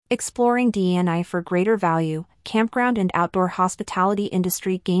Exploring DE&I for greater value, campground and outdoor hospitality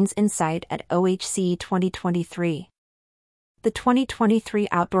industry gains insight at OHCE 2023. The 2023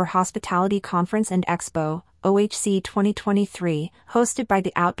 Outdoor Hospitality Conference and Expo, OHCE 2023, hosted by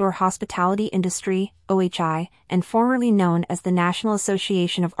the Outdoor Hospitality Industry, OHI, and formerly known as the National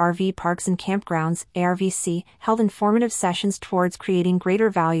Association of RV Parks and Campgrounds, ARVC, held informative sessions towards creating greater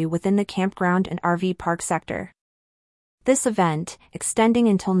value within the campground and RV park sector. This event, extending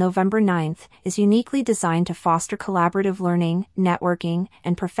until November 9th, is uniquely designed to foster collaborative learning, networking,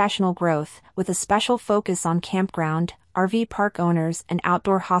 and professional growth, with a special focus on campground, RV park owners, and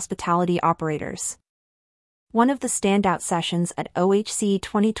outdoor hospitality operators. One of the standout sessions at OHCE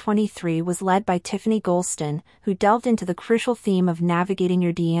 2023 was led by Tiffany Golston, who delved into the crucial theme of navigating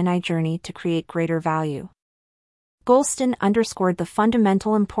your DE&I journey to create greater value. Golston underscored the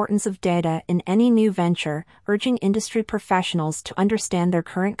fundamental importance of data in any new venture, urging industry professionals to understand their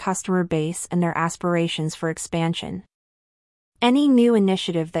current customer base and their aspirations for expansion. Any new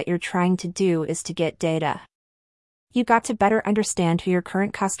initiative that you're trying to do is to get data. You got to better understand who your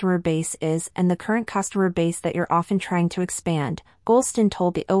current customer base is and the current customer base that you're often trying to expand, Golston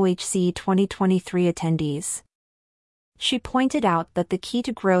told the OHCE 2023 attendees. She pointed out that the key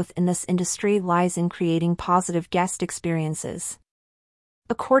to growth in this industry lies in creating positive guest experiences.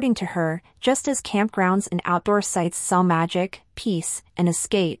 According to her, just as campgrounds and outdoor sites sell magic, peace, and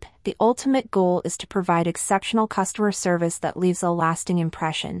escape, the ultimate goal is to provide exceptional customer service that leaves a lasting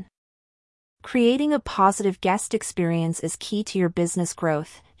impression. Creating a positive guest experience is key to your business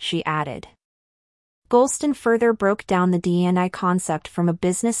growth, she added. Golston further broke down the DE&I concept from a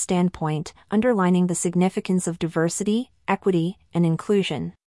business standpoint, underlining the significance of diversity, equity, and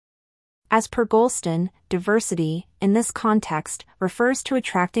inclusion. As per Golston, diversity, in this context, refers to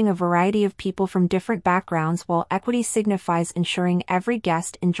attracting a variety of people from different backgrounds, while equity signifies ensuring every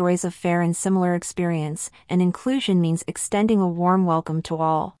guest enjoys a fair and similar experience, and inclusion means extending a warm welcome to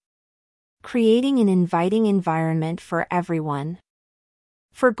all. Creating an inviting environment for everyone.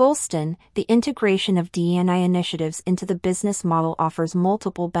 For Golston, the integration of DE&I initiatives into the business model offers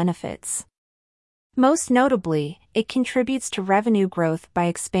multiple benefits. Most notably, it contributes to revenue growth by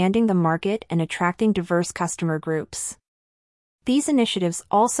expanding the market and attracting diverse customer groups. These initiatives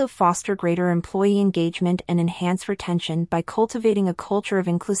also foster greater employee engagement and enhance retention by cultivating a culture of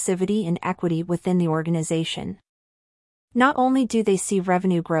inclusivity and equity within the organization. Not only do they see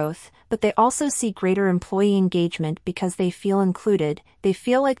revenue growth, but they also see greater employee engagement because they feel included, they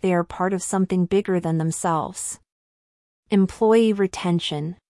feel like they are part of something bigger than themselves. Employee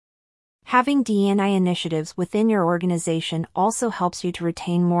retention. Having DE&I initiatives within your organization also helps you to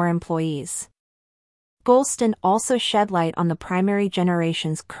retain more employees. Golston also shed light on the primary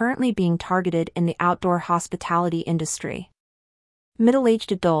generations currently being targeted in the outdoor hospitality industry.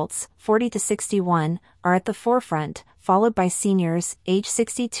 Middle-aged adults, 40 to 61, are at the forefront, followed by seniors, age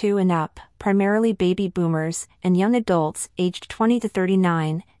 62 and up, primarily baby boomers, and young adults, aged 20 to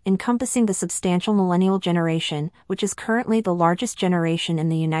 39, encompassing the substantial millennial generation, which is currently the largest generation in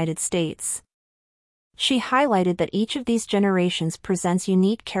the United States. She highlighted that each of these generations presents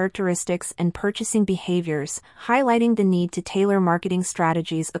unique characteristics and purchasing behaviors, highlighting the need to tailor marketing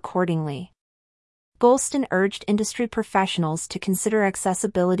strategies accordingly. Golston urged industry professionals to consider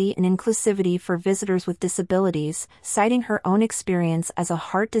accessibility and inclusivity for visitors with disabilities, citing her own experience as a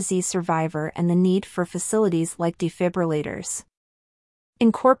heart disease survivor and the need for facilities like defibrillators.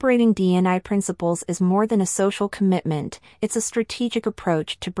 Incorporating DE&I principles is more than a social commitment, it's a strategic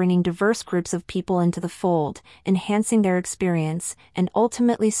approach to bringing diverse groups of people into the fold, enhancing their experience, and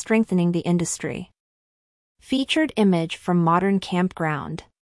ultimately strengthening the industry. Featured image from Modern Campground.